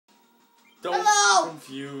Don't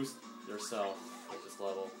confuse yourself at this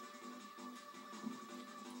level.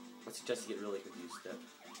 I suggest you get really confused at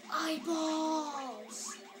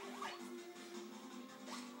eyeballs.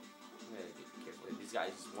 I'm gonna be careful. These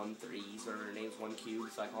guys 1-3s or their names 1 cube,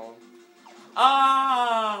 so I call them.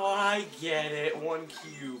 Oh, I get it. 1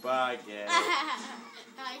 cube. I get it.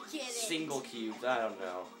 I get it. Single cubes. I don't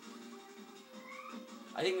know.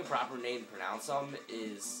 I think the proper name to pronounce them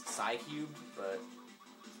is psi-cubed, but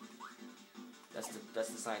that's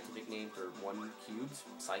the scientific name for 1 cubed.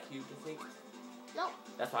 Psi-cubed, I think. No.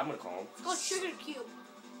 That's what I'm gonna call them. It's called sugar cube.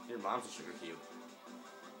 Your mom's a sugar cube.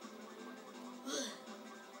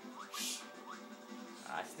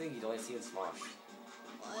 I think you'd only see in Smosh.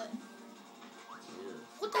 What? Yeah.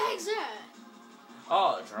 What the heck's that?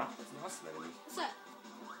 Oh, a drop? That's an awesome enemy. What's that?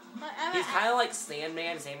 He's kind of like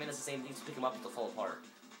Sandman. Sandman does the same thing to pick him up, they'll fall apart.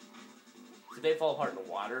 So they fall apart in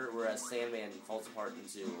the water, whereas Sandman falls apart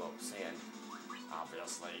into, well, sand.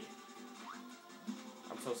 Obviously.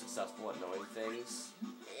 I'm so successful at knowing things.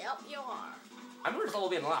 Yep, you are. I remember this level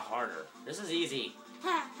being a lot harder. This is easy.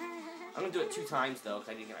 I'm gonna do it 2 times, though,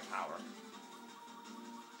 because I didn't get my power.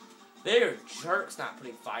 They're jerks not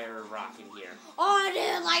putting fire or rock in here. Oh, I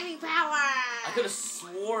did lightning power! I could have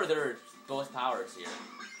swore there were both powers here.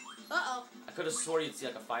 Uh-oh. I could have swore you'd see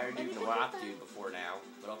like a fire dude and a rock dude before now,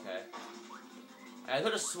 but okay. I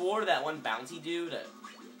could have swore that one bounty dude,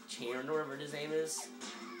 Charon or whatever his name is,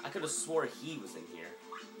 I could have swore he was in here.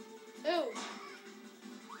 Ew.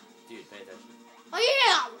 Dude, pay attention. Oh,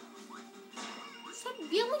 yeah! Stop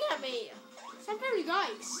yelling at me. Stop very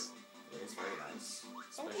nice. It is very nice.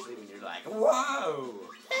 Especially when you're like, whoa!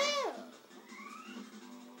 Ew.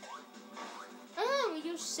 Oh,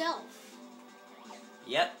 yourself.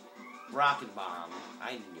 Yep. Rocket Bomb.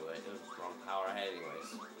 I knew it. It was the wrong power I had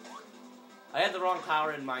anyways. I had the wrong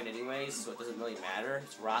power in mind anyways, so it doesn't really matter.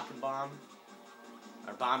 It's Rocket Bomb.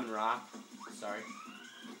 Or Bomb and Rock. Sorry.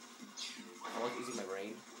 I like using my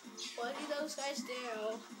brain. What do those guys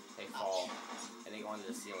do? They fall. And they go into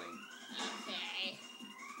the ceiling. Okay.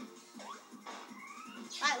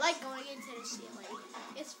 I like going into the ceiling.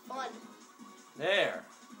 It's fun. There.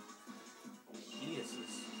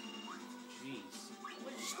 Jesus. Jeez.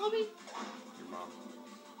 What did you call me? Your mom.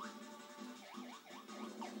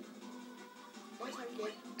 One time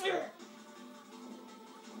again.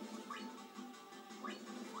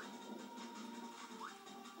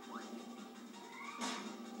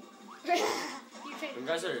 You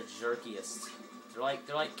guys are the jerkiest. They're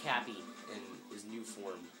like Cappy in his new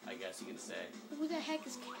form, I guess you can say. Who the heck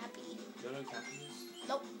is Cappy? You don't know who Cappy is?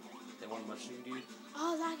 Nope. That one mushroom dude?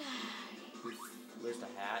 Oh, that guy. Who wears the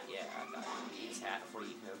hat? Yeah, I got him. Eat his hat before you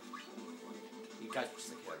eat him. You guys are just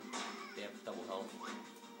like him. They have double health.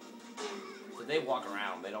 So they walk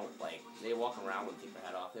around. They don't like. They walk around when they take their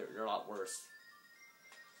hat off. They're a lot worse.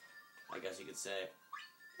 I guess you could say.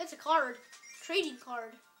 It's a card. Trading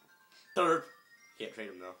card. Third. Can't trade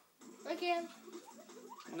him though. I can.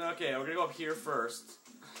 Okay, we're gonna go up here first.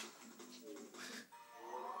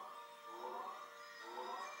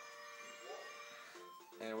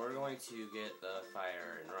 And we're going to get the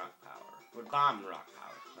fire and rock power. With bomb and rock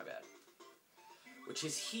power, my bad. Which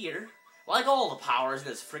is here. Like all the powers in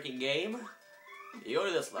this freaking game, you go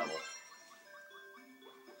to this level.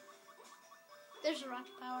 There's a rock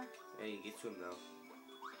power. And you get to him though.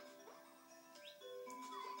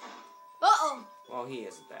 Uh-oh. Well, he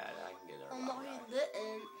isn't bad. I can get there. Oh, no, he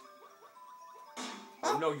didn't.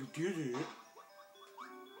 Oh, no, you didn't.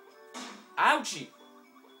 Ouchie!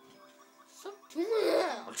 Stop doing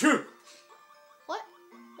that. Achoo! What?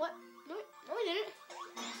 What? No, I didn't.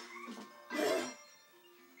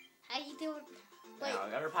 How you doing? Wait. Now, I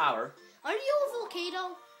got her power. Are you a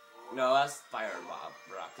volcano? No, that's fire and rock.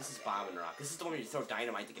 This is bomb and rock. This is the one where you throw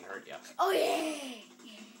dynamite that can hurt you. Oh, yeah.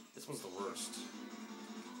 This one's the worst.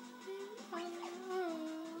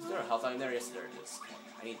 Is there a health item there? Yes, there it is.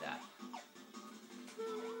 I need that.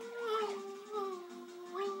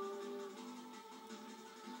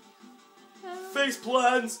 Face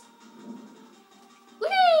plans! Whee!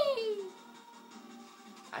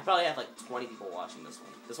 I probably have like 20 people watching this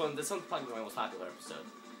one. This one's probably my most popular episode.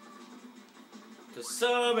 Because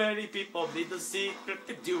so many people need the secret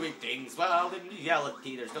to doing things, while in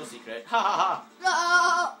reality there's no secret. Ha ha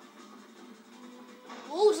ha!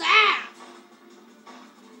 Who's that?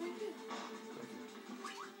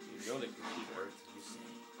 You know the complete earth, you say.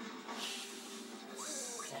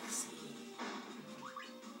 Sexy.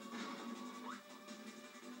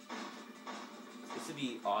 This would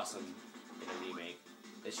be awesome in a remake.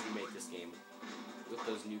 They should remake this game with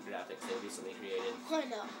those new graphics they recently created. I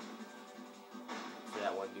know. For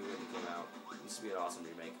that one new one that came out. This would be an awesome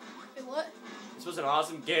remake. Wait, what? This was an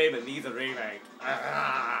awesome game and needs a remake.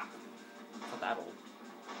 Ah! It's not that old.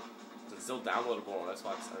 It's still downloadable on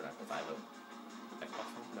Xbox or not Xbox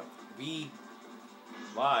One? No. Wii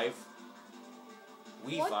Live.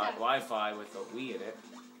 Wi-Fi with the Wii in it.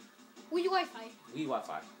 Wii Wi-Fi. Wii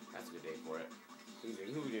Wi-Fi. That's a good name for it.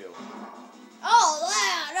 Who knew?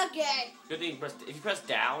 Oh, yeah, okay. Good thing, if you press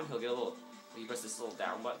down, he'll get a little... If you press this little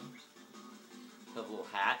down button, he'll have a little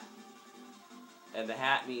hat. And the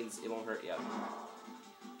hat means it won't hurt you.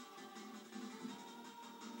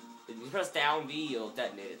 If you press down V, it'll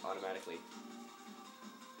detonate it automatically.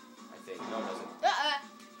 I think. No, it doesn't.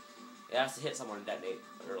 It has to hit someone and detonate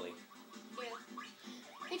early. Yeah.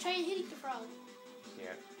 Hey, try hitting the frog. You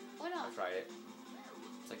can't. Why not? I tried it.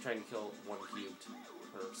 It's like trying to kill one cubed.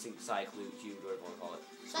 Or cyclute cubed, whatever you want to call it.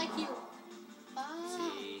 Cyclute.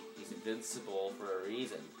 See, he's invincible for a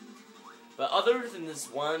reason. But other than this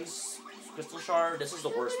one crystal shard, this is the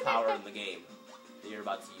worst power in the game that you're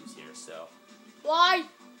about to use here, so. Why?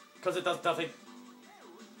 Because it does nothing.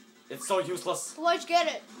 It's so useless. Why'd you get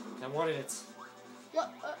it? I wanted it.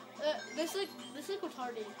 What? This look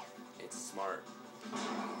retarded. It's smart.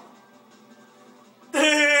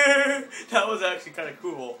 That was actually kind of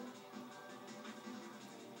cool.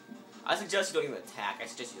 I suggest you don't even attack. I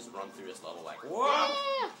suggest you just run through this level like, whoa!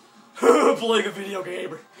 Yeah. Playing a video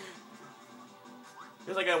game.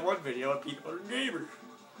 There's like that one video of people are gamer.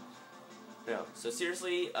 No, so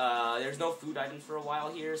seriously, there's no food items for a while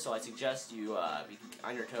here, so I suggest you be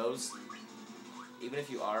on your toes. Even if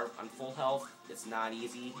you are on full health, it's not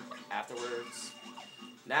easy afterwards.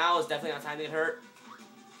 Now is definitely not time to get hurt.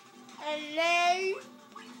 Hello.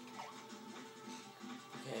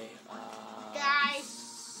 Okay,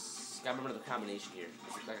 guys. Gotta remember the combination here.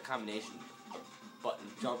 It's like a combination of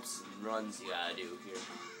button jumps and runs you gotta do here.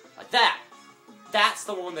 Like that! That's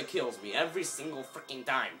the one that kills me every single freaking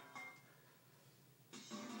time.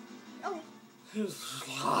 Oh.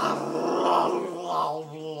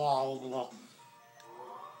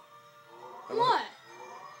 What?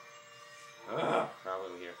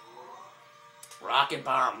 Probably here. Rockin'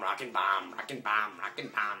 bomb, rockin' bomb, rockin' bomb, rockin'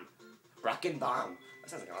 bomb, rockin' bomb. That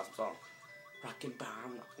sounds like an awesome song. Rockin'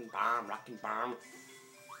 bomb, rockin' bomb, rockin' bomb.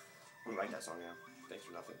 I'm gonna write that song now. Thanks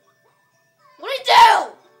for nothing. What do you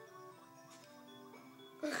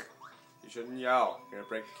do? You shouldn't yell. You're gonna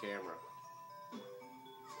break the camera.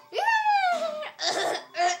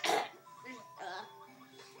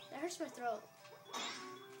 That hurts my throat.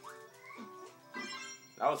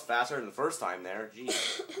 That was faster than the first time there.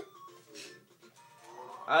 Jeez.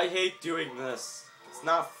 I hate doing this. It's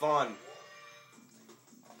not fun.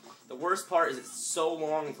 The worst part is it's so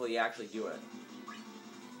long until you actually do it.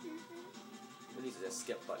 There needs to be a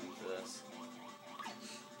skip button for this.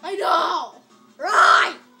 I know!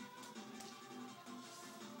 Right!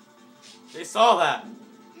 They saw that!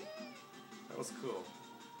 That was cool.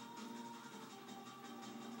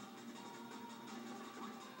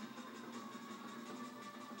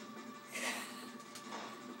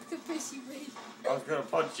 The face you made. I was gonna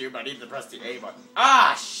punch you, but I need to press the A button.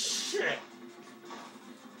 Ah, shit!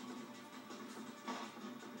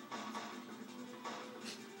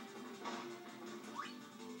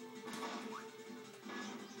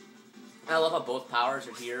 I love how both powers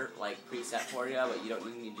are here, like, preset for you, but you don't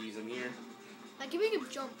need to use them here. Like, giving him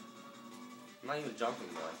jump. I'm not even jumping,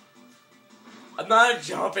 though. I'm not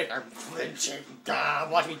jumping, I'm flinching.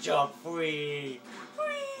 God, watch me jump. Free.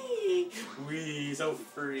 Free. Wee, so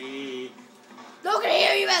free. Nobody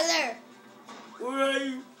hear you back there. Where are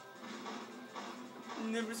you?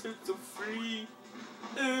 Never said so free.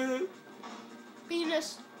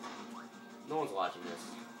 Penis. No one's watching this.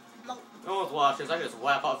 No. No one's watching this. I can just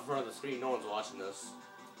whap out in front of the screen. No one's watching this.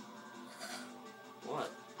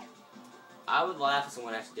 What? I would laugh if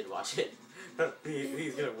someone actually did watch it.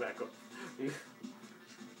 He's gonna whack up.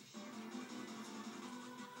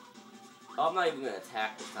 I'm not even gonna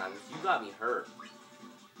attack this time. You got me hurt.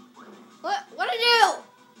 What? What'd I do?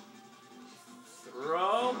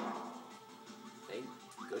 Throw. Thank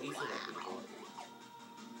goodies for that people.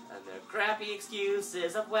 And their crappy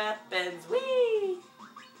excuses of weapons. Whee!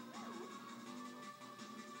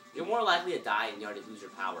 You're more likely to die and you already lose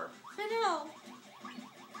your power. I know.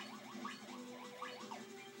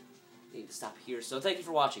 You need to stop here. So thank you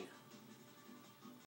for watching.